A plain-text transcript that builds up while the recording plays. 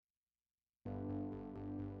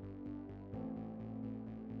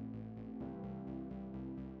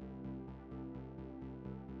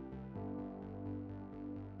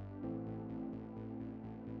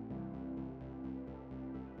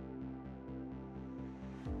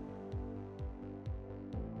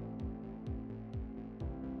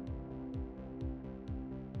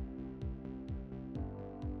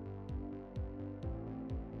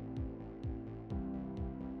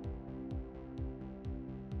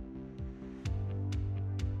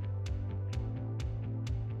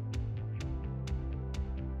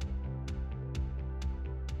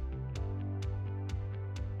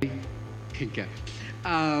Okay.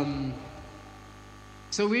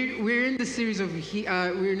 So we're in the series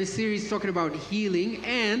we're in a series talking about healing,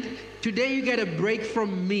 and today you get a break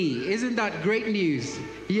from me. Isn't that great news?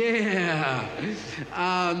 Yeah.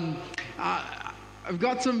 I've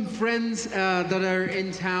got some friends that are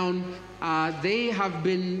in town. They have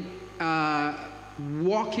been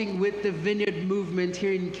walking with the Vineyard Movement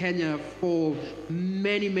here in Kenya for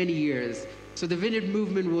many, many years. So the Vineyard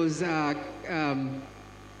Movement was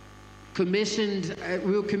commissioned.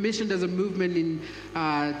 We were commissioned as a movement in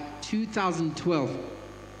 2012,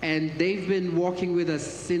 and they've been walking with us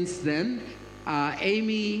since then.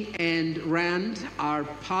 Amy and Rand are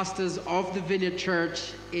pastors of the Vineyard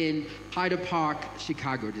Church in Hyde Park,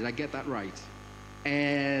 Chicago. Did I get that right?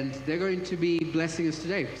 And they're going to be blessing us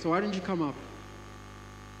today. So why don't you come up?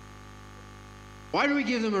 Why don't we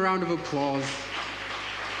give them a round of applause?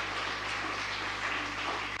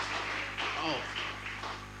 Oh.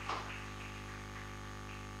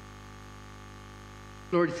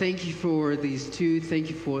 Lord, thank you for these two. Thank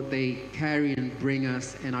you for what they carry and bring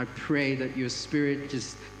us. And I pray that your Spirit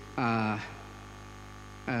just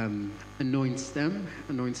anoints them,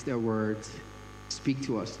 anoints their words. Speak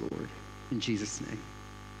to us, Lord, in Jesus' name.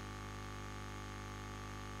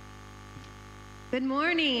 Good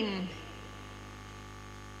morning.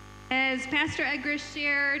 As Pastor Edgar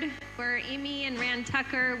shared, we're Amy and Rand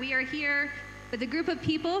Tucker. We are here with a group of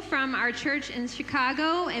people from our church in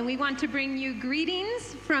Chicago, and we want to bring you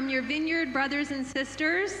greetings from your Vineyard brothers and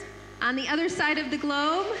sisters on the other side of the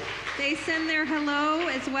globe. They send their hello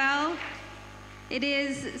as well. It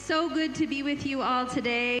is so good to be with you all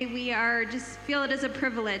today. We just feel it as a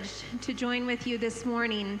privilege to join with you this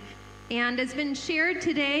morning. And as been shared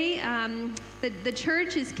today, the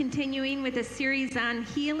church is continuing with a series on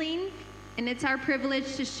healing, and it's our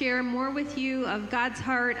privilege to share more with you of God's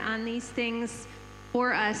heart on these things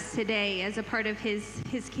for us today as a part of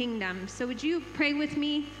his kingdom. So would you pray with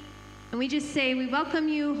me? And we just say, we welcome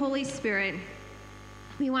you, Holy Spirit.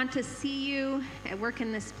 We want to see you at work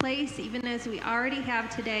in this place, even as we already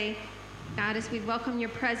have today. God, as we welcome your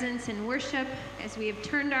presence and worship, as we have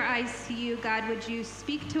turned our eyes to you, God, would you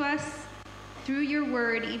speak to us through your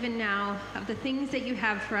word even now of the things that you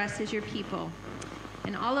have for us as your people.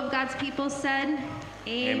 And all of God's people said,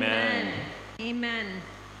 Amen. Amen.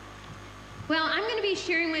 Well, I'm going to be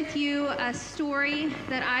sharing with you a story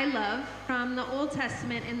that I love from the Old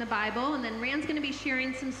Testament in the Bible, and then Rand's going to be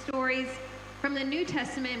sharing some stories from the New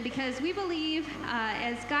Testament, because we believe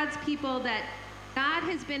as God's people that God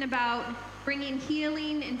has been about bringing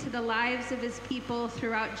healing into the lives of his people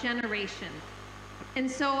throughout generations.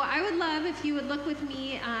 And so I would love if you would look with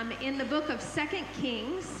me in the book of 2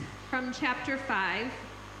 Kings from chapter 5.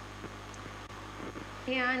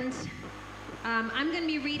 And I'm going to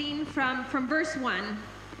be reading from verse 1.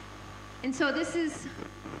 And so this is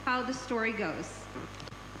how the story goes.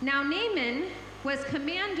 Now Naaman was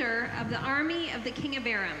commander of the army of the king of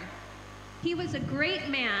Aram. He was a great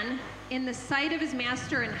man in the sight of his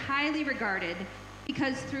master and highly regarded,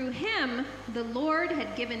 because through him the Lord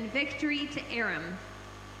had given victory to Aram.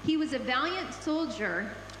 He was a valiant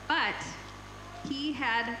soldier, but he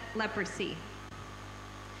had leprosy.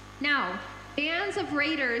 Now, bands of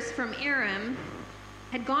raiders from Aram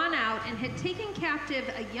had gone out and had taken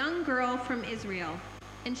captive a young girl from Israel,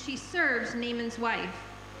 and she served Naaman's wife.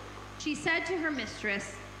 She said to her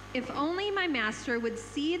mistress, "If only my master would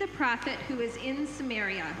see the prophet who is in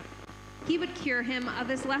Samaria, he would cure him of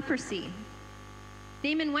his leprosy."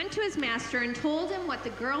 Naaman went to his master and told him what the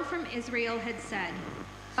girl from Israel had said.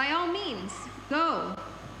 "By all means, go,"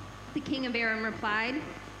 the king of Aram replied.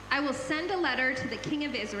 "I will send a letter to the king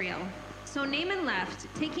of Israel." So Naaman left,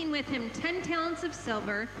 taking with him 10 talents of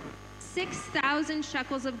silver, 6,000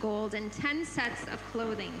 shekels of gold, and 10 sets of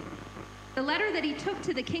clothing. The letter that he took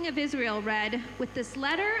to the king of Israel read, "With this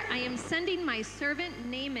letter I am sending my servant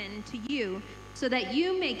Naaman to you, so that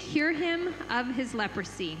you may cure him of his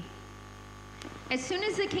leprosy." As soon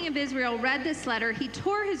as the king of Israel read this letter, he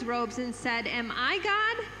tore his robes and said, "Am I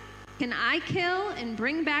God? Can I kill and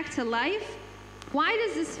bring back to life? Why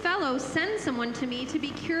does this fellow send someone to me to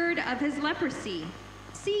be cured of his leprosy?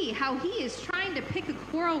 See how he is trying to pick a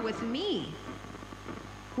quarrel with me."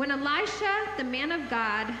 When Elisha, the man of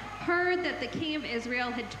God, heard that the king of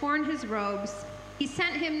Israel had torn his robes, he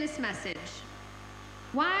sent him this message: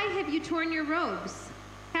 "Why have you torn your robes?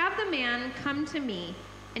 Have the man come to me,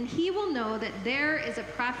 and he will know that there is a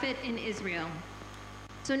prophet in Israel."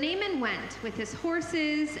 So Naaman went with his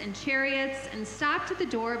horses and chariots and stopped at the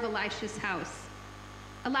door of Elisha's house.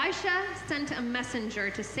 Elisha sent a messenger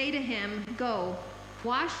to say to him, "Go,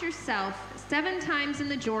 Wash yourself 7 times in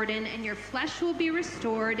the Jordan, and your flesh will be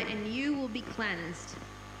restored, and you will be cleansed."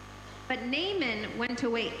 But Naaman went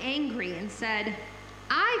away angry and said,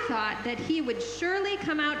 "I thought that he would surely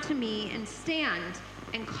come out to me and stand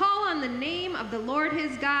and call on the name of the Lord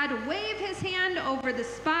his God, wave his hand over the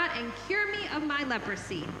spot, and cure me of my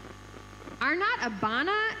leprosy. Are not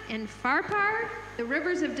Abana and Pharpar, the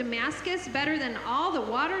rivers of Damascus, better than all the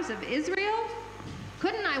waters of Israel?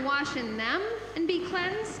 Couldn't I wash in them and be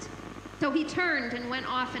cleansed?" So he turned and went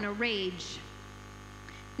off in a rage.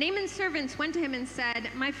 Naaman's servants went to him and said,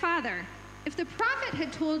 "My father, if the prophet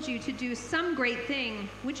had told you to do some great thing,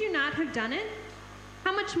 would you not have done it?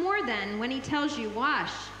 How much more then when he tells you,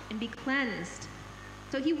 'Wash and be cleansed'?"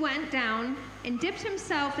 So he went down and dipped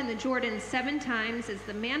himself in the Jordan 7 times as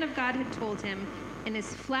the man of God had told him, and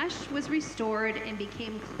his flesh was restored and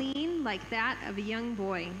became clean like that of a young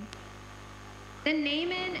boy. Then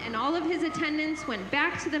Naaman and all of his attendants went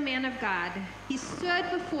back to the man of God. He stood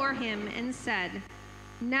before him and said,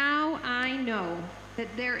 "Now I know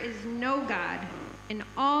that there is no God in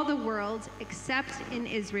all the world except in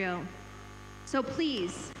Israel. So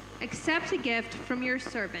please accept a gift from your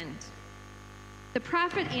servant." The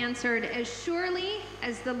prophet answered, "As surely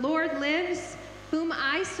as the Lord lives, whom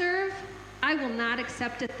I serve, I will not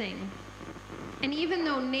accept a thing." And even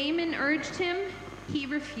though Naaman urged him, he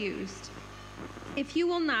refused. "If you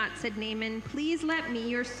will not," said Naaman, "please let me,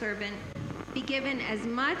 your servant, be given as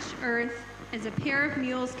much earth as a pair of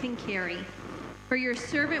mules can carry. For your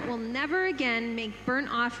servant will never again make burnt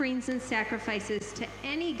offerings and sacrifices to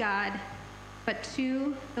any god but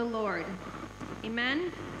to the Lord."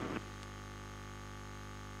 Amen.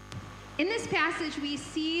 In this passage, we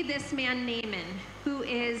see this man Naaman, who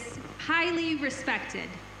is highly respected.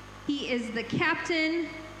 He is the captain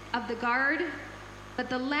of the guard, but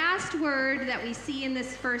the last word that we see in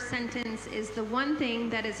this first sentence is the one thing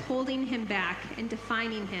that is holding him back and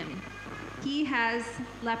defining him. He has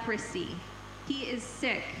leprosy. He is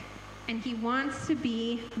sick, and he wants to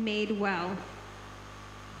be made well.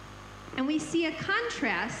 And we see a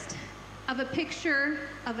contrast of a picture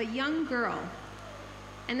of a young girl.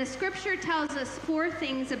 And the scripture tells us 4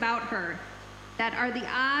 things about her that are the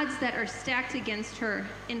odds that are stacked against her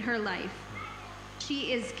in her life.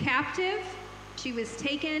 She is captive. She was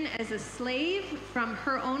taken as a slave from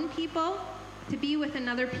her own people to be with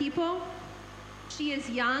another people. She is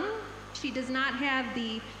young. She does not have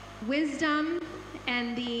the wisdom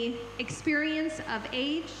and the experience of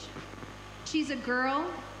age. She's a girl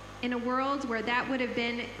in a world where that would have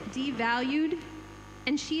been devalued.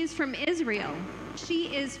 And she is from Israel.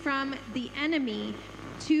 She is from the enemy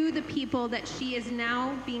to the people that she is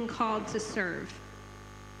now being called to serve.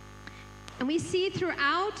 And we see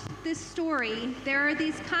throughout this story, there are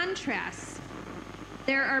these contrasts.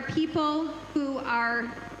 There are people who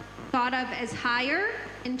are thought of as higher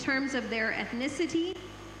in terms of their ethnicity,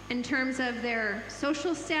 in terms of their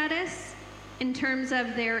social status, in terms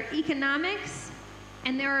of their economics,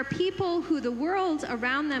 and there are people who the world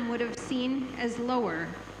around them would have seen as lower.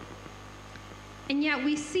 And yet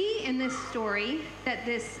we see in this story that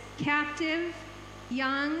this captive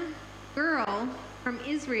young girl from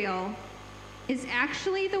Israel is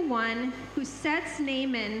actually the one who sets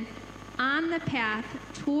Naaman on the path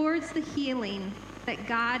towards the healing that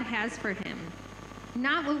God has for him.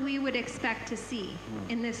 Not what we would expect to see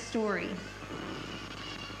in this story.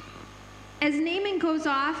 As Naaman goes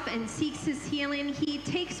off and seeks his healing, he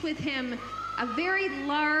takes with him a very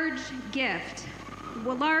large gift,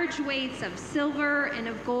 large weights of silver and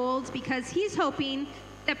of gold, because he's hoping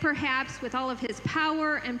that perhaps with all of his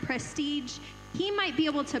power and prestige, he might be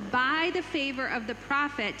able to buy the favor of the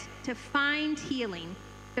prophet to find healing,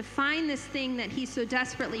 to find this thing that he so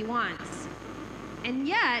desperately wants. And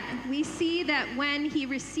yet, we see that when he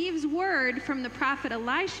receives word from the prophet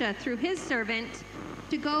Elisha through his servant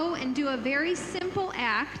to go and do a very simple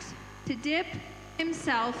act, to dip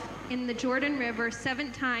himself in the Jordan River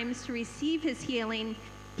 7 times to receive his healing,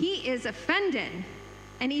 he is offended.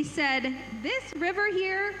 And he said, "This river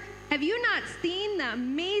here, have you not seen the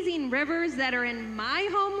amazing rivers that are in my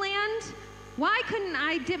homeland? Why couldn't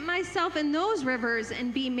I dip myself in those rivers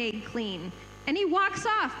and be made clean?" And he walks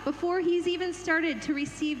off before he's even started to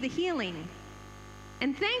receive the healing.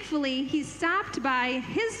 And thankfully, he's stopped by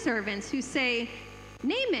his servants who say,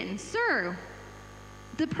 "Naaman, sir,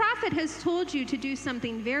 the prophet has told you to do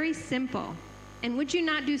something very simple. And would you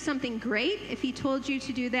not do something great if he told you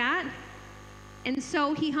to do that?" And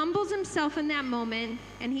so he humbles himself in that moment,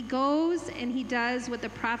 and he goes and he does what the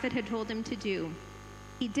prophet had told him to do.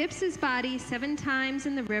 He dips his body 7 times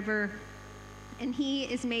in the river, and he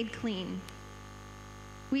is made clean.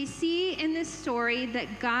 we see in this story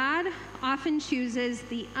that God often chooses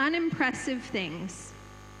the unimpressive things,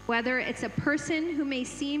 whether it's a person who may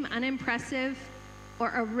seem unimpressive or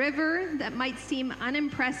a river that might seem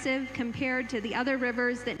unimpressive compared to the other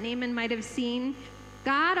rivers that Naaman might have seen.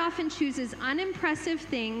 God often chooses unimpressive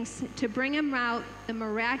things to bring about the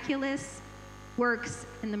miraculous works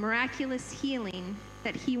and the miraculous healing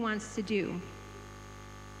that he wants to do.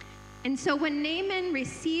 And so when Naaman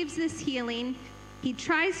receives this healing, he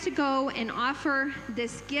tries to go and offer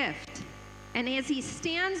this gift. And as he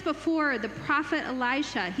stands before the prophet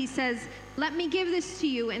Elisha, he says, "Let me give this to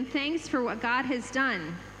you in thanks for what God has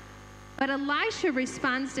done." But Elisha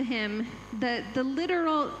responds to him, the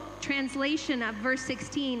literal translation of verse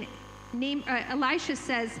 16, Elisha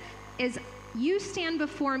says, is, "You stand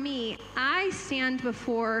before me, I stand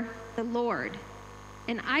before the Lord.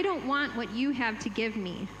 And I don't want what you have to give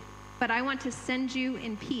me, but I want to send you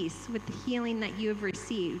in peace with the healing that you have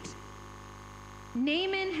received."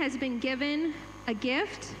 Naaman has been given a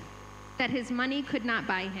gift that his money could not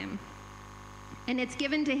buy him. And it's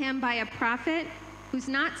given to him by a prophet who's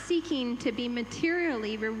not seeking to be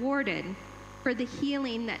materially rewarded for the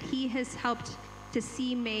healing that he has helped to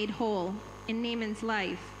see made whole in Naaman's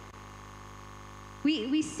life.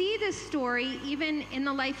 We see this story even in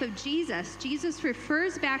the life of Jesus. Jesus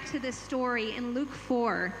refers back to this story in Luke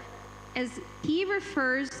 4 as he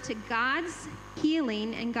refers to God's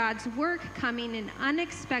healing and God's work coming in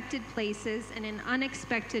unexpected places and in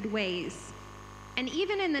unexpected ways. And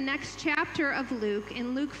even in the next chapter of Luke,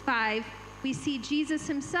 in Luke 5, we see Jesus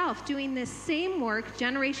himself doing this same work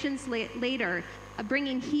generations later, of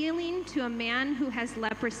bringing healing to a man who has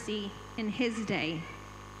leprosy in his day.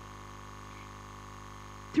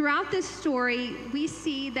 Throughout this story, we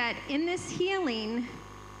see that in this healing,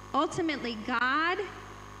 ultimately God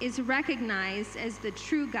is recognized as the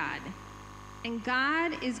true God, and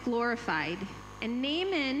God is glorified. And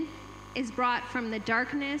Naaman is brought from the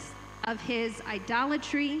darkness of his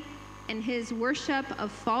idolatry and his worship of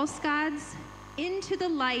false gods into the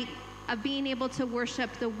light of being able to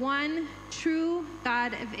worship the one true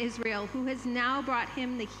God of Israel, who has now brought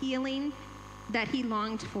him the healing that he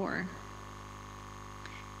longed for.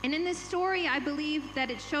 And in this story, I believe that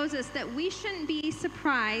it shows us that we shouldn't be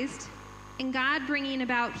surprised in God bringing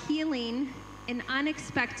about healing in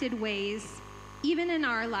unexpected ways, even in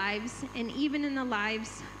our lives and even in the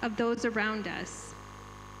lives of those around us.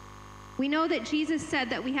 We know that Jesus said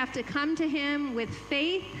that we have to come to him with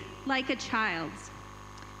faith like a child's.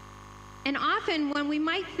 And often when we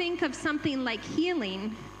might think of something like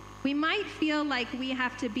healing, we might feel like we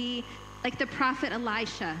have to be like the prophet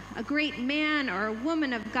Elisha, a great man or a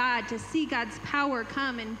woman of God, to see God's power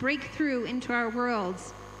come and break through into our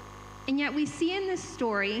worlds. And yet we see in this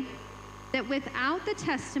story that without the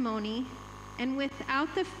testimony and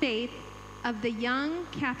without the faith of the young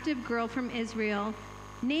captive girl from Israel,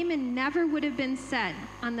 Naaman never would have been set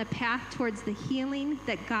on the path towards the healing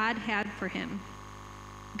that God had for him.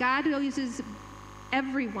 God uses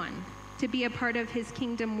everyone to be a part of his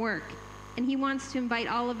kingdom work, and he wants to invite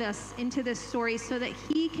all of us into this story so that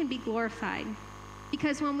he can be glorified.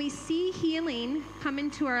 Because when we see healing come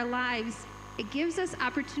into our lives, it gives us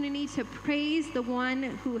opportunity to praise the one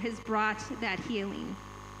who has brought that healing.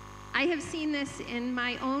 I have seen this in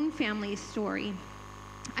my own family story.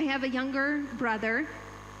 I have a younger brother,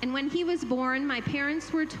 and when he was born, my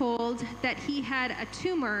parents were told that he had a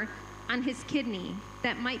tumor on his kidney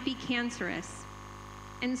that might be cancerous.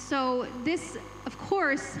 And so this, of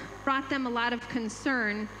course, brought them a lot of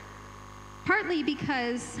concern, partly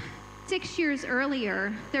because 6 years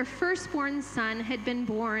earlier, their firstborn son had been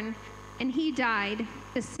born, and he died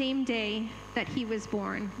the same day that he was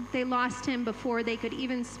born. They lost him before they could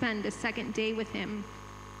even spend a second day with him.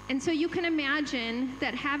 And so you can imagine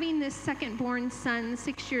that having this second-born son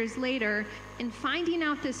 6 years later and finding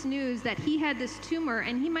out this news that he had this tumor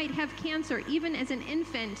and he might have cancer even as an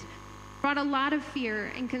infant brought a lot of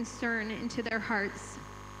fear and concern into their hearts.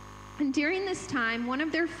 And during this time, one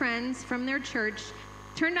of their friends from their church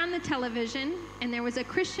turned on the television, and there was a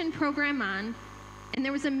Christian program on, and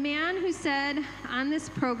there was a man who said on this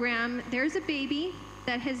program, "There's a baby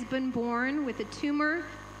that has been born with a tumor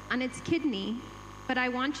on its kidney, but I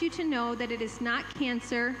want you to know that it is not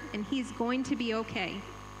cancer and he's going to be okay."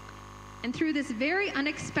 And through this very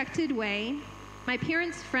unexpected way, my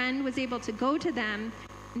parents' friend was able to go to them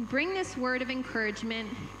and bring this word of encouragement,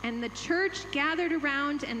 and the church gathered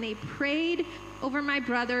around and they prayed over my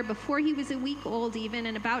brother before he was a week old even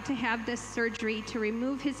and about to have this surgery to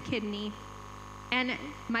remove his kidney. And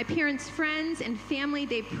my parents' friends and family,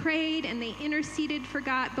 they prayed and they interceded for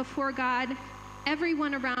God, before God,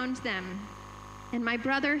 everyone around them. And my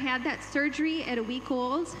brother had that surgery at a week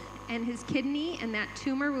old, and his kidney and that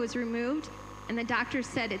tumor was removed, and the doctor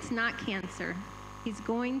said it's not cancer. He's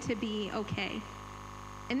going to be okay.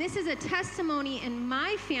 And this is a testimony in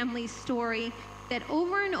my family's story that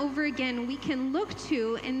over and over again we can look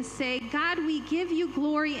to and say, God, we give you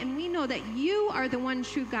glory, and we know that you are the one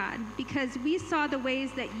true God, because we saw the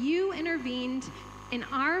ways that you intervened in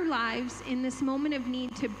our lives in this moment of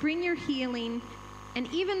need to bring your healing, and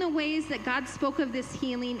even the ways that God spoke of this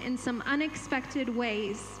healing in some unexpected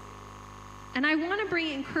ways. And I want to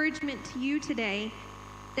bring encouragement to you today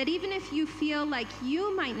that even if you feel like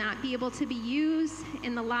you might not be able to be used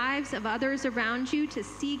in the lives of others around you to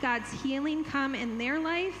see God's healing come in their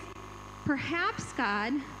life, perhaps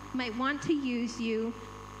God might want to use you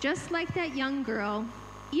just like that young girl,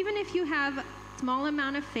 even if you have a small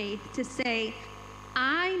amount of faith, to say,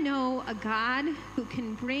 I know a God who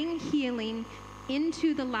can bring healing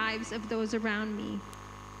into the lives of those around me.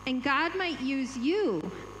 And God might use you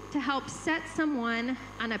to help set someone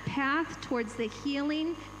on a path towards the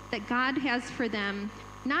healing that God has for them,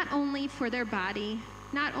 not only for their body,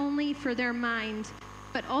 not only for their mind,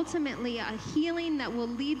 but ultimately a healing that will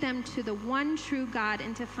lead them to the one true God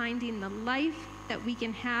and to finding the life that we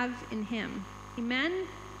can have in him. Amen?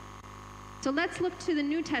 So let's look to the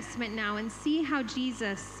New Testament now and see how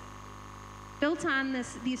Jesus built on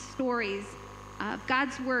these stories of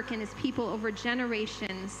God's work and his people over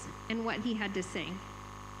generations and what he had to say.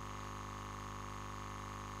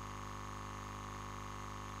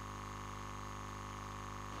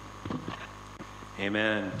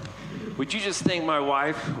 Amen. Would you just thank my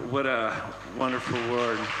wife? What a wonderful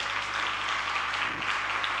word.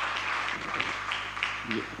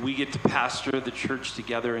 We get to pastor the church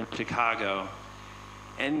together in Chicago.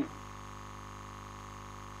 And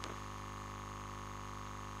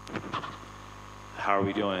how are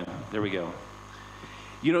we doing? There we go.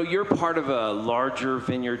 You know, you're part of a larger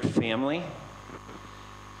Vineyard family.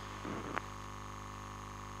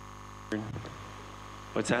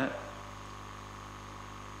 What's that?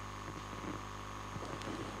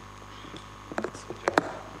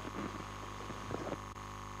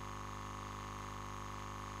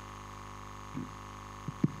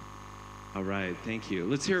 All right, thank you.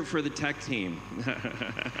 Let's hear it for the tech team.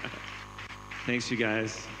 Thanks, you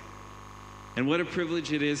guys. And what a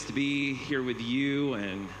privilege it is to be here with you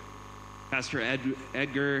and Pastor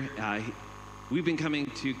Edgar. We've been coming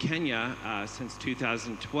to Kenya since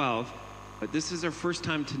 2012, but this is our first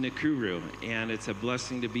time to Nakuru, and it's a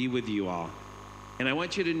blessing to be with you all. And I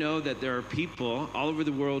want you to know that there are people all over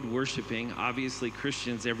the world worshiping, obviously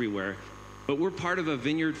Christians everywhere, but we're part of a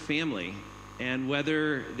Vineyard family. And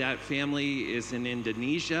whether that family is in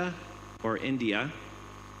Indonesia or India,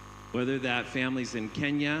 whether that family's in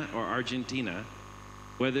Kenya or Argentina,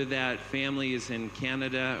 whether that family is in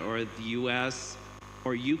Canada or the US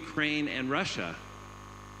or Ukraine and Russia,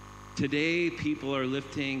 today people are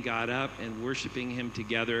lifting God up and worshiping him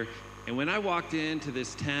together. And when I walked into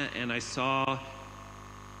this tent and I saw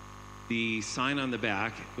the sign on the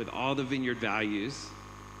back with all the Vineyard values,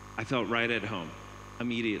 I felt right at home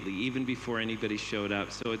immediately, even before anybody showed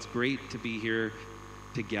up. So it's great to be here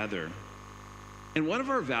together. And one of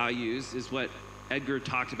our values is what Edgar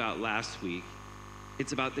talked about last week.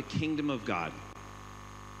 It's about the kingdom of God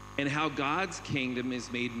and how God's kingdom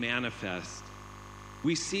is made manifest.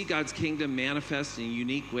 We see God's kingdom manifest in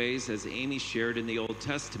unique ways, as Amy shared in the Old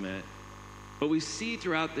Testament, but we see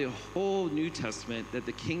throughout the whole New Testament that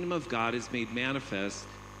the kingdom of God is made manifest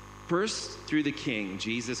first through the King,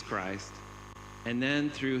 Jesus Christ, and then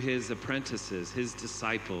through his apprentices, his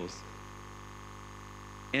disciples.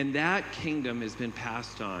 And that kingdom has been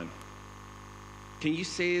passed on. Can you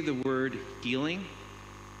say the word healing?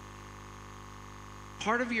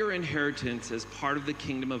 Part of your inheritance as part of the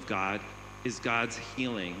kingdom of God is God's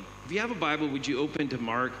healing. If you have a Bible, would you open to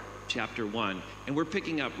Mark chapter 1? And we're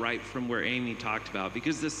picking up right from where Amy talked about,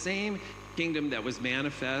 because the same kingdom that was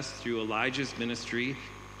manifest through Elijah's ministry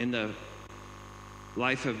in the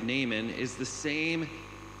life of Naaman is the same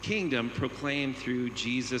kingdom proclaimed through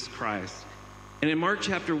Jesus Christ. And in Mark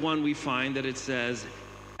chapter 1, we find that it says,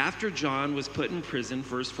 after John was put in prison,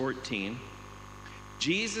 verse 14,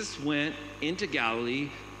 Jesus went into Galilee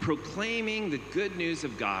proclaiming the good news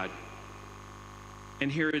of God. And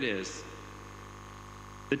here it is.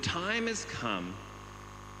 The time has come.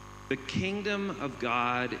 The kingdom of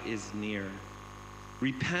God is near.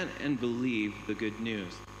 Repent and believe the good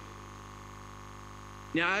news.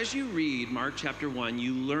 Now, as you read Mark chapter 1,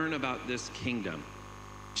 you learn about this kingdom.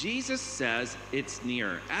 Jesus says it's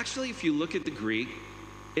near. Actually, if you look at the Greek,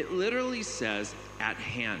 it literally says at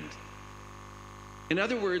hand. In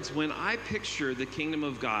other words, when I picture the kingdom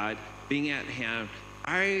of God being at hand,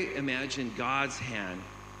 I imagine God's hand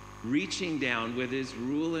reaching down with his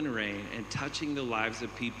rule and reign and touching the lives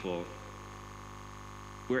of people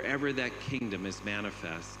wherever that kingdom is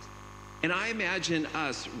manifest. And I imagine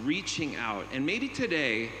us reaching out. And maybe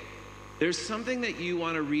today, there's something that you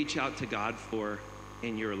want to reach out to God for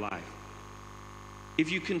in your life. If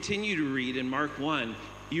you continue to read in Mark 1,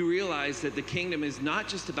 you realize that the kingdom is not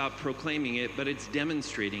just about proclaiming it, but it's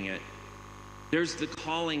demonstrating it. There's the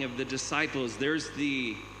calling of the disciples. There's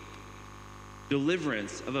the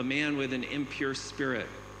deliverance of a man with an impure spirit.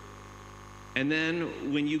 And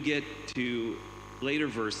then when you get to later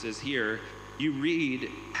verses here, you read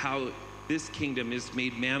how this kingdom is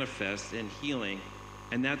made manifest in healing.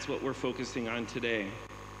 And that's what we're focusing on today.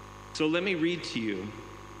 So let me read to you,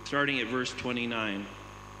 starting at verse 29.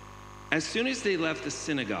 As soon as they left the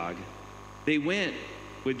synagogue, they went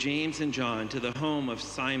with James and John to the home of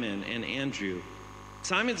Simon and Andrew.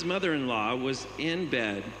 Simon's mother-in-law was in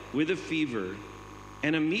bed with a fever,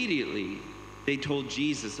 and immediately they told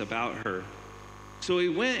Jesus about her. So he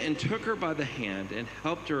went and took her by the hand and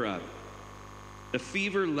helped her up. The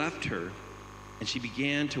fever left her, and she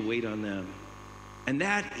began to wait on them. And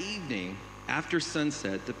that evening, after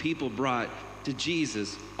sunset, the people brought to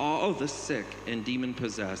Jesus all the sick and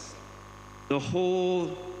demon-possessed. The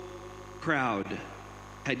whole crowd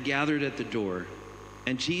had gathered at the door,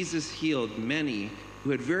 and Jesus healed many who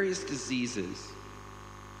had various diseases.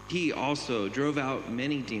 He also drove out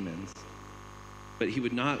many demons, but he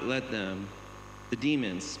would not let them, the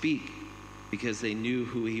demons, speak because they knew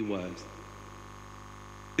who he was.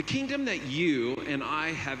 The kingdom that you and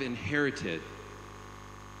I have inherited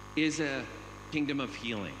is a kingdom of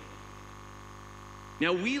healing.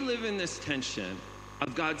 Now, we live in this tension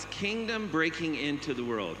of God's kingdom breaking into the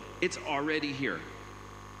world. It's already here.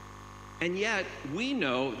 And yet, we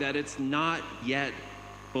know that it's not yet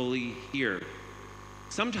fully here.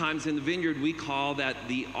 Sometimes in the vineyard, we call that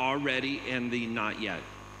the already and the not yet.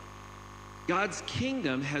 God's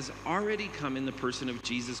kingdom has already come in the person of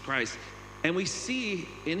Jesus Christ. And we see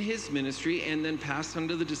in his ministry and then passed on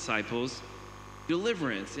to the disciples,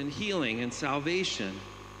 deliverance and healing and salvation.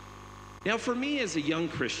 Now, for me as a young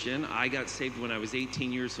Christian, I got saved when I was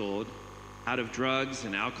 18 years old, out of drugs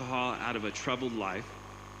and alcohol, out of a troubled life.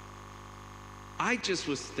 I just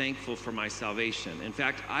was thankful for my salvation. In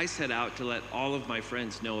fact, I set out to let all of my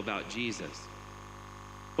friends know about Jesus.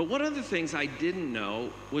 But one of the things I didn't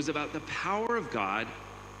know was about the power of God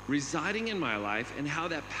residing in my life and how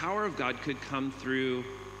that power of God could come through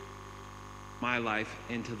my life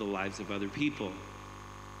into the lives of other people.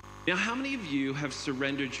 Now, how many of you have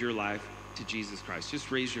surrendered your life to Jesus Christ?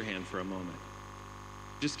 Just raise your hand for a moment.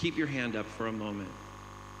 Just keep your hand up for a moment.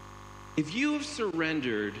 If you have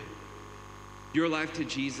surrendered your life to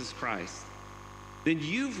Jesus Christ, then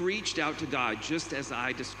you've reached out to God just as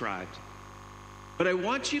I described. But I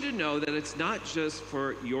want you to know that it's not just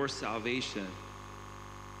for your salvation,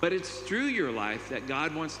 but it's through your life that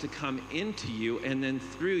God wants to come into you and then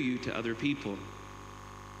through you to other people.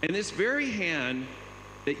 And this very hand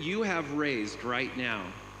that you have raised right now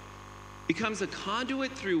becomes a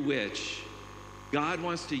conduit through which God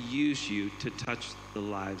wants to use you to touch the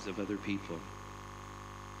lives of other people.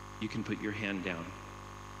 You can put your hand down.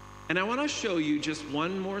 And I want to show you just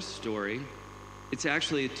one more story. It's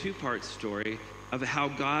actually a two-part story of how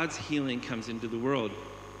God's healing comes into the world.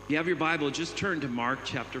 If you have your Bible, just turn to Mark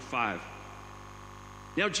chapter 5.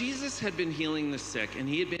 Now, Jesus had been healing the sick, and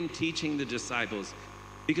he had been teaching the disciples,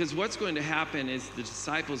 because what's going to happen is the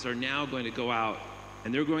disciples are now going to go out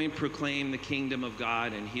and they're going to proclaim the kingdom of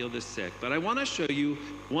God and heal the sick. But I want to show you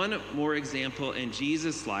one more example in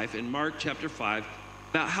Jesus' life in Mark chapter 5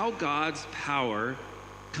 about how God's power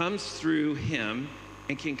comes through him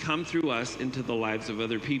and can come through us into the lives of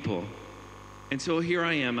other people. And so here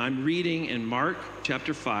I am. I'm reading in Mark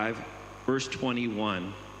chapter 5, verse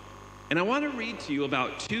 21. And I want to read to you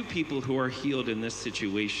about two people who are healed in this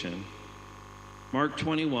situation. Mark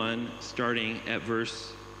 21, starting at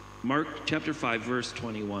Mark chapter 5, verse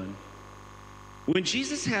 21. When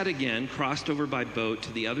Jesus had again crossed over by boat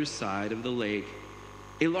to the other side of the lake,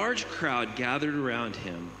 a large crowd gathered around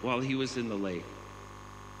him while he was in the lake.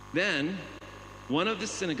 Then one of the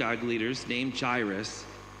synagogue leaders named Jairus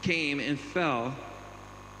came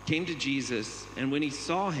to Jesus, and when he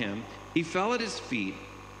saw him, he fell at his feet.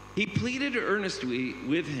 He pleaded earnestly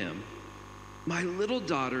with him, "My little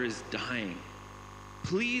daughter is dying.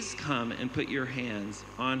 Please come and put your hands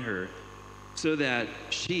on her so that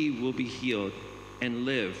she will be healed and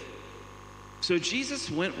live." So Jesus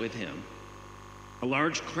went with him. A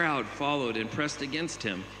large crowd followed and pressed against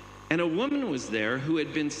him, And a woman was there who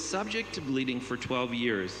had been subject to bleeding for 12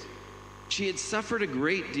 years. She had suffered a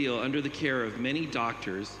great deal under the care of many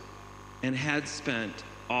doctors and had spent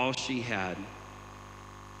all she had.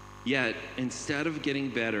 Yet, instead of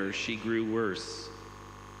getting better, she grew worse.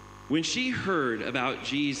 When she heard about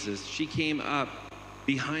Jesus, she came up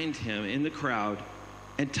behind him in the crowd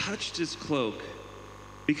and touched his cloak,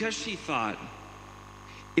 because she thought,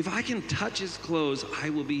 "If I can touch his clothes, I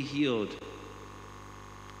will be healed."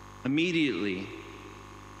 Immediately,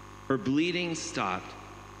 her bleeding stopped,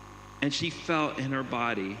 and she felt in her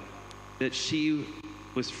body that she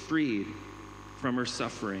was freed from her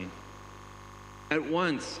suffering. At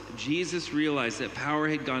once, Jesus realized that power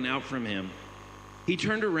had gone out from him. He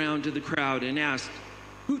turned around to the crowd and asked,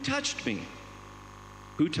 "Who touched me?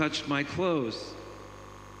 Who touched my clothes?"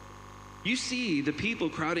 "You see the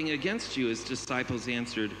people crowding against you," his disciples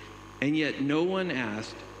answered, and yet no one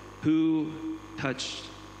asked, "Who touched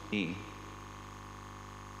me?"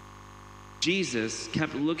 Jesus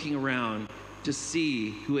kept looking around to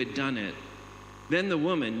see who had done it. Then the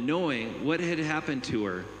woman, knowing what had happened to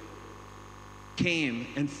her, came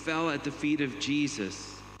and fell at the feet of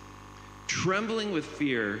Jesus. Trembling with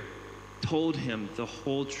fear, told him the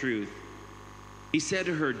whole truth. He said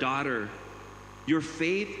to her, "Daughter, your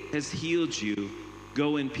faith has healed you.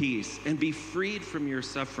 Go in peace and be freed from your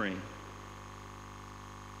suffering."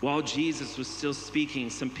 While Jesus was still speaking,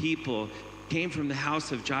 some people came from the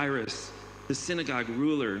house of Jairus, the synagogue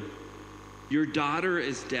ruler. "Your daughter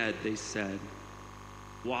is dead," they said.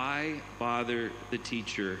 "Why bother the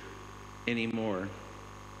teacher anymore?"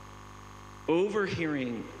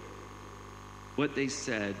 Overhearing what they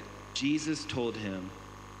said, Jesus told him,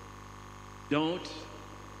 "Don't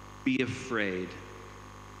be afraid,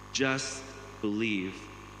 just believe."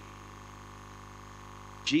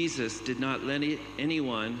 Jesus did not let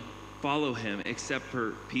anyone follow him except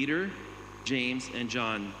for Peter, James, and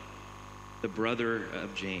John, the brother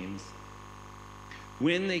of James.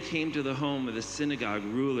 When they came to the home of the synagogue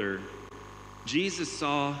ruler, Jesus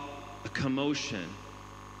saw a commotion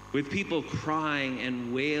with people crying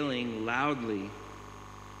and wailing loudly.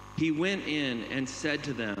 He went in and said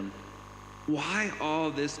to them, "Why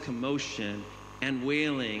all this commotion and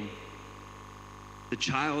wailing? The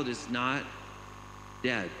child is not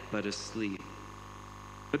dead, but asleep."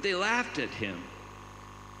 But they laughed at him.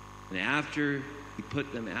 And after he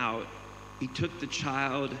put them out, he took the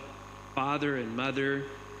child, father and mother,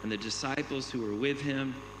 and the disciples who were with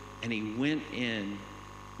him, and he went in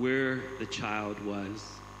where the child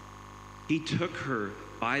was. He took her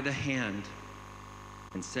by the hand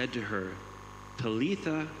and said to her,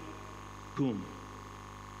 "Talitha cum,"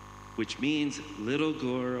 which means, "Little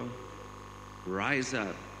girl, rise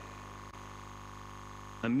up."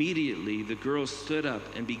 Immediately, the girl stood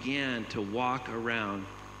up and began to walk around.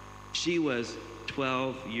 She was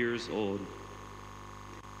 12 years old.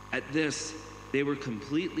 At this, they were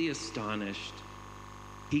completely astonished.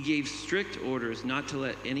 He gave strict orders not to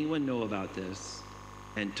let anyone know about this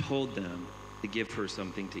and told them to give her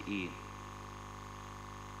something to eat.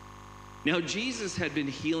 Now, Jesus had been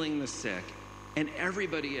healing the sick, and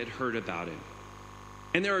everybody had heard about it.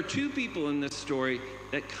 And there are two people in this story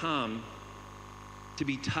that come to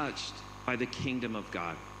be touched by the kingdom of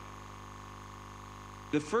God.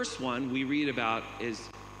 The first one we read about is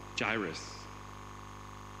Jairus.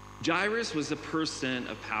 Jairus was a person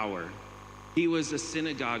of power. He was a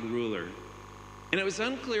synagogue ruler. And it was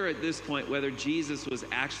unclear at this point whether Jesus was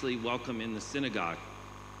actually welcome in the synagogue.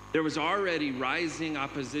 There was already rising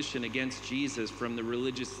opposition against Jesus from the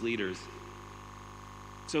religious leaders.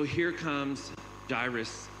 So here comes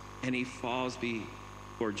Jairus, and he falls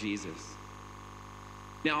before Jesus.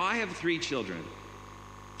 Now, I have 3 children,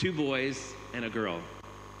 2 boys and a girl.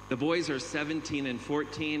 The boys are 17 and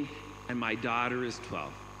 14, and my daughter is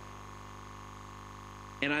 12.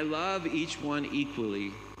 And I love each one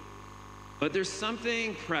equally, but there's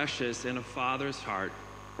something precious in a father's heart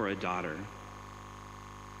for a daughter.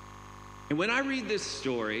 And when I read this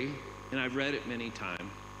story, and I've read it many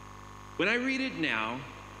times, when I read it now,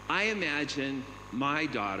 I imagine my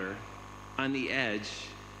daughter on the edge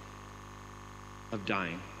of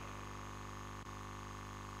dying.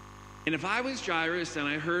 And if I was Jairus and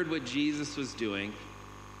I heard what Jesus was doing,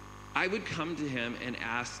 I would come to him and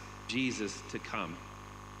ask Jesus to come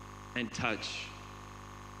and touch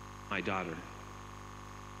my daughter.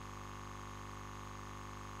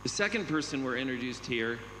 The second person we're introduced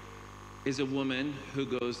here is a woman who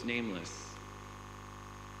goes nameless.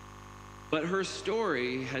 But her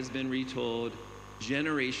story has been retold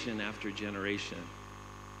generation after generation.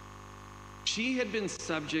 She had been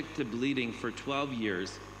subject to bleeding for 12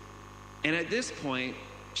 years, and at this point,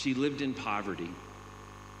 she lived in poverty.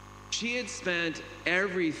 She had spent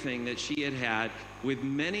everything that she had had with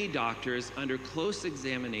many doctors under close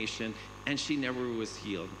examination, and she never was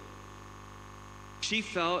healed. She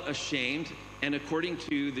felt ashamed, and according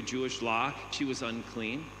to the Jewish law, she was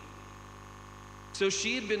unclean. So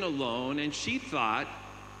she had been alone, and she thought,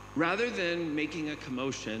 rather than making a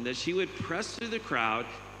commotion, that she would press through the crowd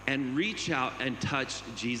and reach out and touch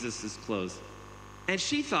Jesus' clothes. And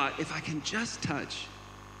she thought, if I can just touch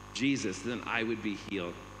Jesus, then I would be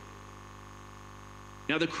healed.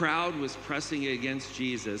 Now the crowd was pressing against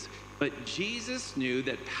Jesus, but Jesus knew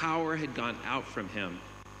that power had gone out from him.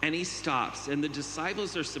 And he stops, and the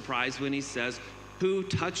disciples are surprised when he says, "Who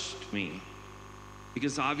touched me?"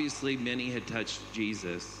 Because obviously many had touched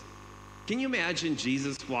Jesus. Can you imagine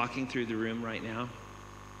Jesus walking through the room right now?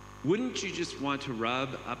 Wouldn't you just want to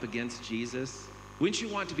rub up against Jesus? Wouldn't you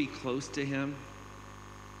want to be close to him?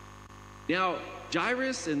 Now,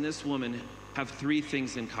 Jairus and this woman have three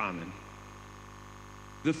things in common.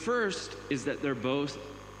 The first is that they're both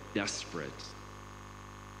desperate.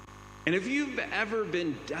 And if you've ever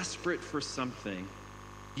been desperate for something,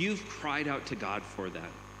 you've cried out to God for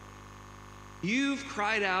that. You've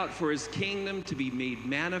cried out for his kingdom to be made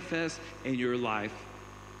manifest in your life,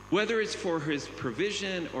 whether it's for his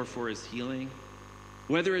provision or for his healing,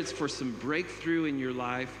 whether it's for some breakthrough in your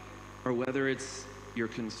life, or whether it's your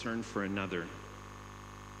concern for another.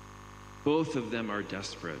 Both of them are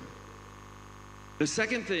desperate. The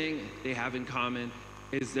second thing they have in common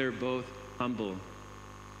is they're both humble.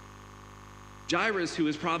 Jairus, who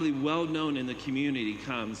is probably well known in the community,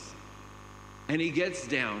 comes and he gets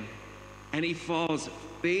down and he falls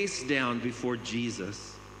face down before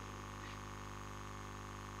Jesus.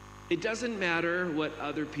 It doesn't matter what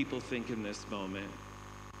other people think in this moment.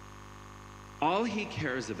 All he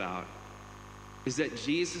cares about is that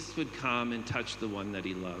Jesus would come and touch the one that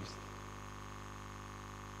he loves.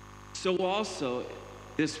 So also,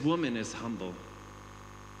 this woman is humble.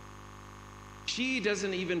 She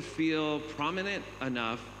doesn't even feel prominent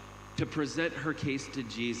enough to present her case to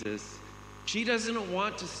Jesus. She doesn't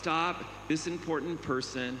want to stop this important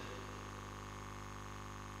person,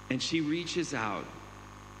 and she reaches out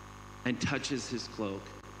and touches his cloak,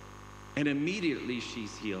 and immediately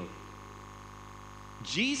she's healed.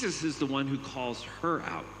 Jesus is the one who calls her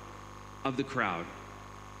out of the crowd.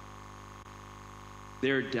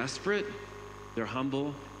 They're desperate, they're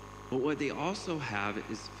humble, but what they also have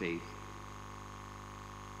is faith.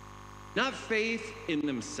 Not faith in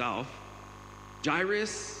themselves.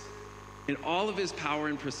 Jairus, in all of his power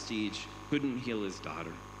and prestige, couldn't heal his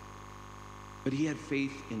daughter. But he had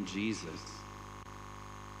faith in Jesus.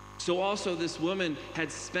 So also this woman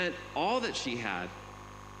had spent all that she had,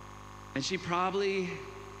 and she probably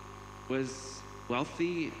was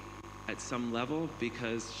wealthy at some level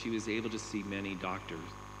because she was able to see many doctors.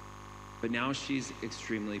 But now she's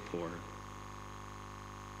extremely poor.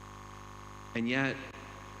 And yet,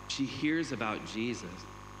 she hears about Jesus.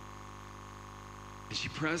 And she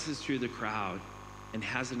presses through the crowd and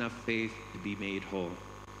has enough faith to be made whole.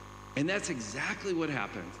 And that's exactly what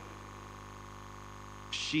happens.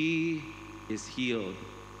 She is healed.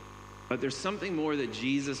 But there's something more that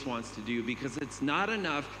Jesus wants to do, because it's not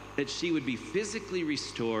enough that she would be physically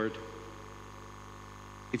restored.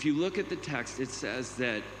 If you look at the text, it says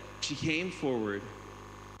that she came forward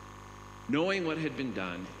knowing what had been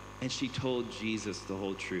done, and she told Jesus the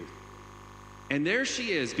whole truth. And there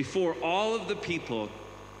she is before all of the people,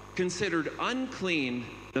 considered unclean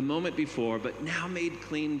the moment before, but now made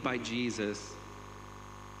clean by Jesus.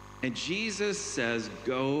 And Jesus says,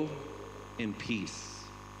 "Go in peace.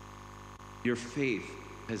 Your faith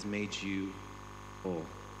has made you whole,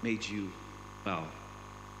 made you well."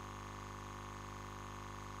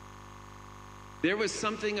 There was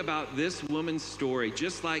something about this woman's story,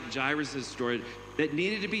 just like Jairus' story, that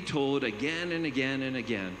needed to be told again and again and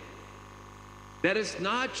again. That it's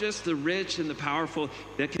not just the rich and the powerful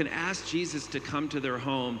that can ask Jesus to come to their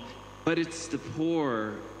home, but it's the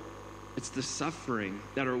poor, it's the suffering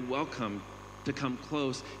that are welcome to come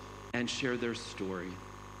close and share their story.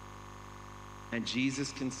 And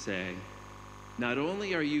Jesus can say, not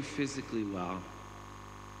only are you physically well,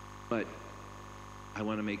 but I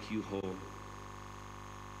want to make you whole.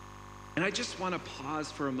 And I just want to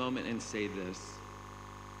pause for a moment and say this.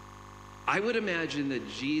 I would imagine that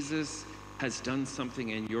Jesus has done something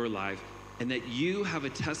in your life, and that you have a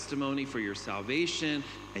testimony for your salvation,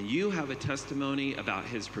 and you have a testimony about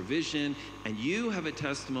his provision, and you have a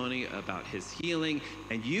testimony about his healing,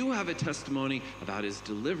 and you have a testimony about his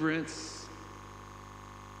deliverance.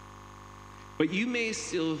 But you may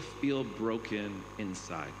still feel broken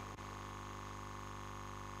inside.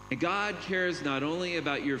 And God cares not only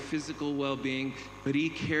about your physical well-being, but he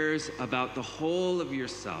cares about the whole of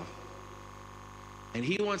yourself. And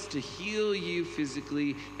he wants to heal you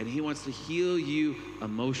physically, and he wants to heal you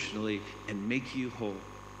emotionally and make you whole.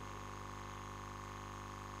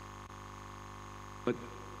 But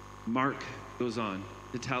Mark goes on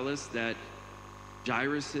to tell us that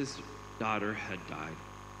Jairus' daughter had died.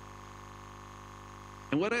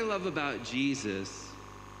 And what I love about Jesus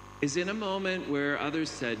is in a moment where others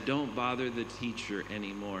said, don't bother the teacher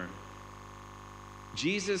anymore,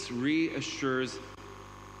 Jesus reassures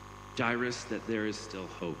Jairus that there is still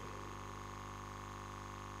hope.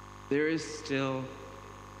 There is still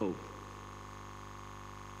hope.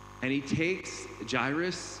 And he takes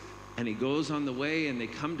Jairus and he goes on the way, and they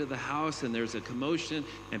come to the house, and there's a commotion,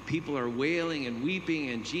 and people are wailing and weeping,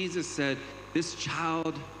 and Jesus said, this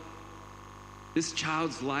child's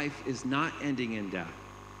life is not ending in death.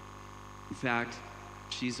 In fact,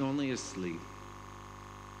 she's only asleep.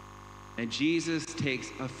 And Jesus takes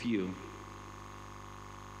a few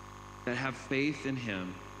that have faith in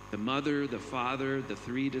him, the mother, the father, the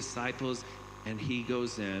 3 disciples, and he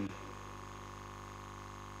goes in.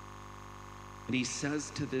 And he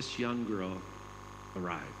says to this young girl,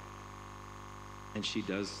 arrive. And she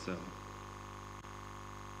does so.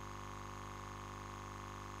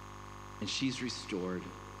 And she's restored.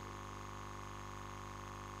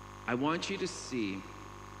 I want you to see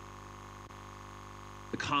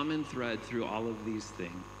the common thread through all of these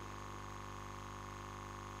things.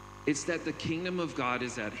 It's that the kingdom of God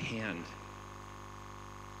is at hand.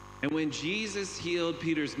 And when Jesus healed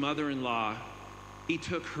Peter's mother-in-law, he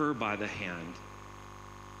took her by the hand.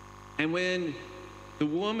 And when the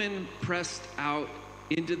woman pressed out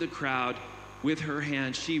into the crowd with her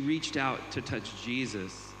hand, she reached out to touch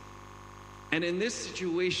Jesus. And in this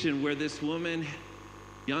situation where this woman,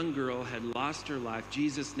 young girl, had lost her life,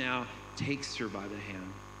 Jesus now takes her by the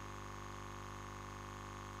hand.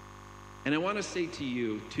 And I want to say to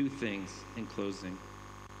you 2 things in closing.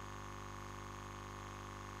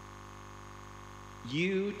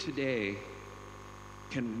 You today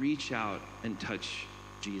can reach out and touch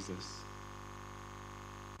Jesus.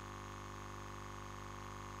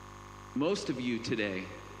 Most of you today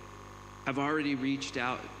have already reached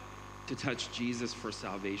out to touch Jesus for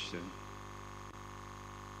salvation.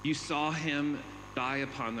 You saw him die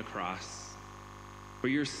upon the cross for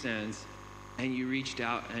your sins, and you reached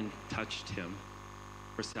out and touched him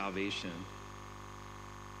for salvation.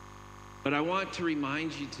 But I want to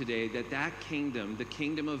remind you today that that kingdom, the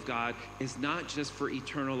kingdom of God, is not just for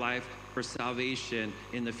eternal life, for salvation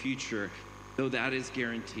in the future, though that is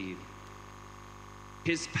guaranteed.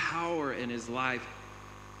 His power and his life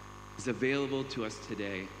is available to us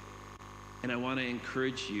today. And I want to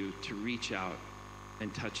encourage you to reach out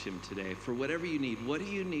and touch him today for whatever you need. What do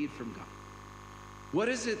you need from God? What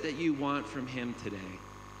is it that you want from him today?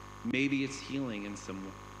 Maybe it's healing in some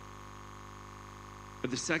way. But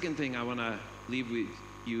the second thing I want to leave with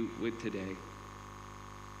you with today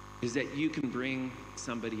is that you can bring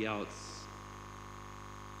somebody else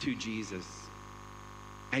to Jesus.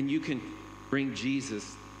 And you can bring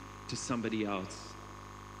Jesus to somebody else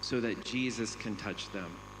so that Jesus can touch them.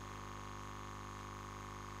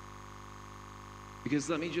 Because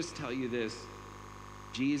let me just tell you this,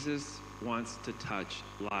 Jesus wants to touch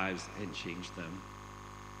lives and change them.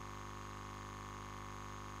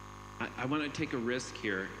 I want to take a risk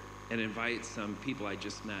here and invite some people I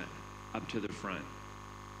just met up to the front.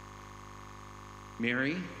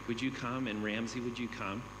 Mary, would you come? And Ramsey, would you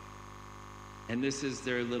come? And this is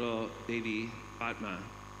their little baby, Fatma.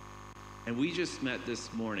 And we just met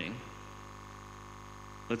this morning.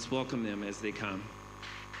 Let's welcome them as they come.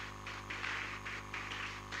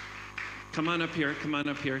 Come on up here, come on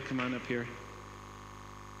up here, come on up here.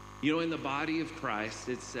 You know, in the body of Christ,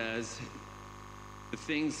 it says, the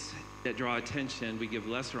things that draw attention, we give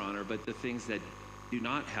lesser honor, but the things that do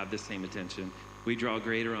not have the same attention, we draw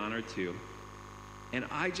greater honor to. And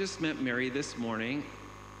I just met Mary this morning,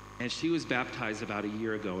 and she was baptized about a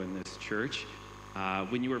year ago in this church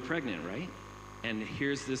when you were pregnant, right? And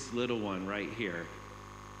here's this little one right here.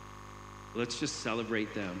 Let's just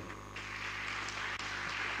celebrate them.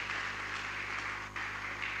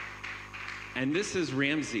 And this is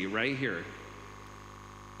Ramsey right here.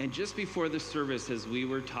 And just before the service, as we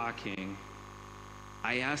were talking,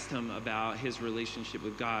 I asked him about his relationship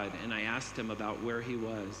with God, and I asked him about where he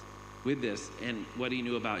was with this and what he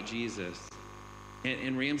knew about Jesus.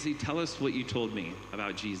 And Ramsey, tell us what you told me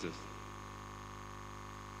about Jesus.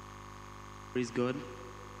 Praise God.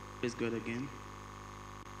 Praise God again.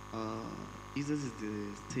 Jesus is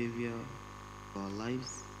the Savior of our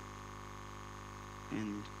lives.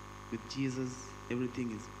 And with Jesus,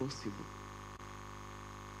 everything is possible.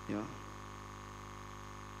 Yeah.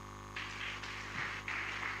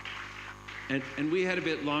 And we had a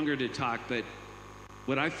bit longer to talk, but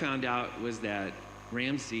what I found out was that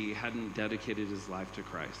Ramsey hadn't dedicated his life to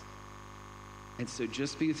Christ. And so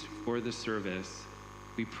just before the service,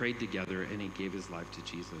 we prayed together and he gave his life to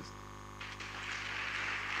Jesus.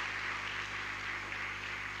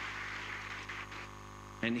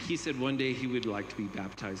 And he said one day he would like to be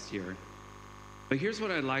baptized here. But here's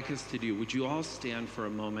what I'd like us to do. Would you all stand for a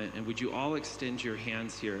moment and would you all extend your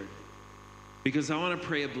hands here? Because I want to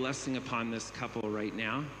pray a blessing upon this couple right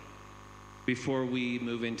now before we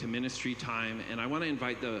move into ministry time. And I want to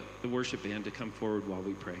invite the worship band to come forward while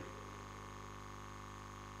we pray.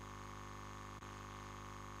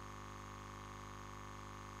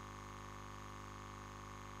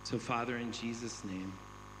 So, Father, in Jesus' name,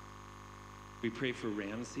 we pray for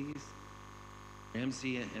Ramsey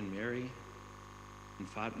and Mary and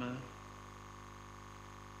Fatma.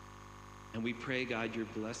 And we pray, God, your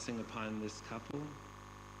blessing upon this couple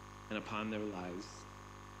and upon their lives.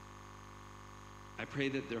 I pray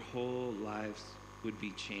that their whole lives would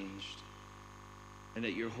be changed and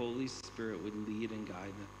that your Holy Spirit would lead and guide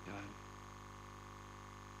them, God.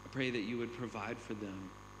 I pray that you would provide for them.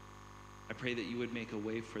 I pray that you would make a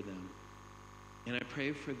way for them. And I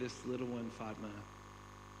pray for this little one, Fatma,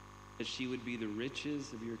 that she would be the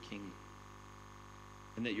riches of your kingdom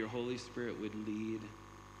and that your Holy Spirit would lead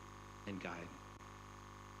and guide.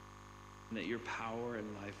 And that your power and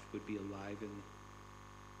life would be alive in them.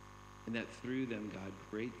 And that through them, God,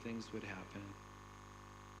 great things would happen.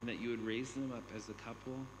 And that you would raise them up as a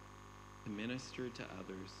couple to minister to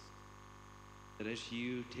others. That as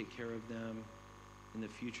you take care of them, in the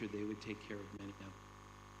future they would take care of many of them.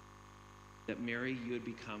 That Mary, you would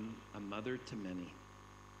become a mother to many.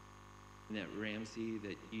 And that Ramsey,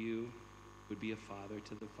 that you would be a father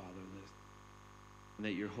to the fatherless. And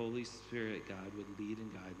that your Holy Spirit, God, would lead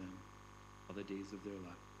and guide them all the days of their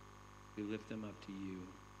life. We lift them up to you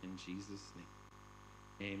in Jesus'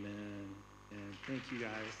 name. Amen. And thank you,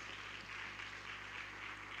 guys.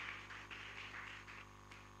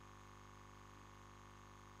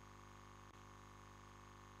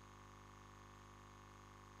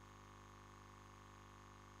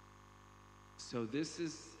 So this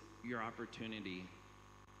is your opportunity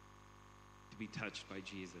to be touched by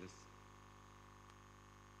Jesus.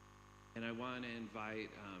 And I want to invite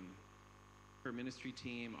her ministry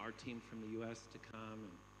team, our team from the U.S. to come.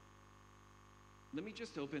 And let me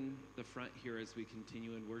just open the front here as we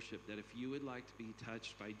continue in worship, that if you would like to be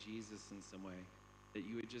touched by Jesus in some way, that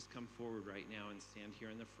you would just come forward right now and stand here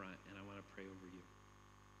in the front, and I want to pray over you.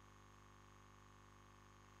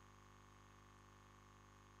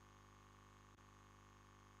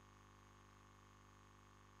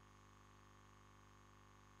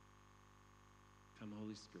 Come,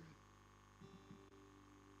 Holy Spirit.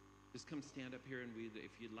 Just come stand up here, and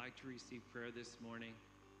if you'd like to receive prayer this morning,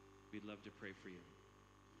 we'd love to pray for you.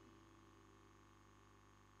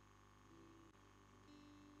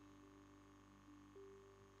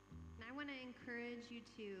 And I want to encourage you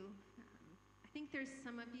to, I think there's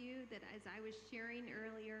some of you that, as I was sharing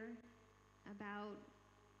earlier about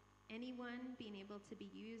anyone being able to be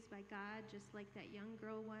used by God, just like that young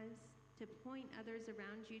girl was, to point others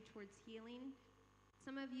around you towards healing.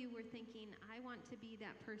 Some of you were thinking, I want to be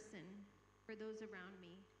that person for those around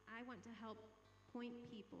me. I want to help point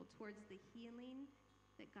people towards the healing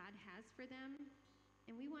that God has for them.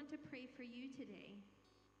 And we want to pray for you today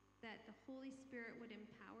that the Holy Spirit would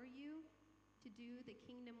empower you to do the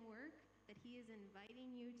kingdom work that he is inviting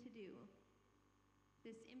you to do.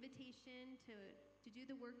 This invitation to do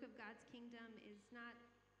the work of God's kingdom is not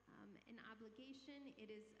an obligation. It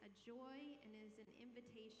is a joy and is an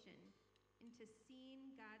invitation into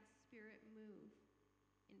seeing God's Spirit move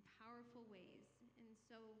in powerful ways. And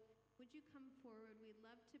so would you come forward? We'd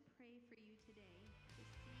love to pray for you today to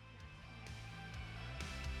see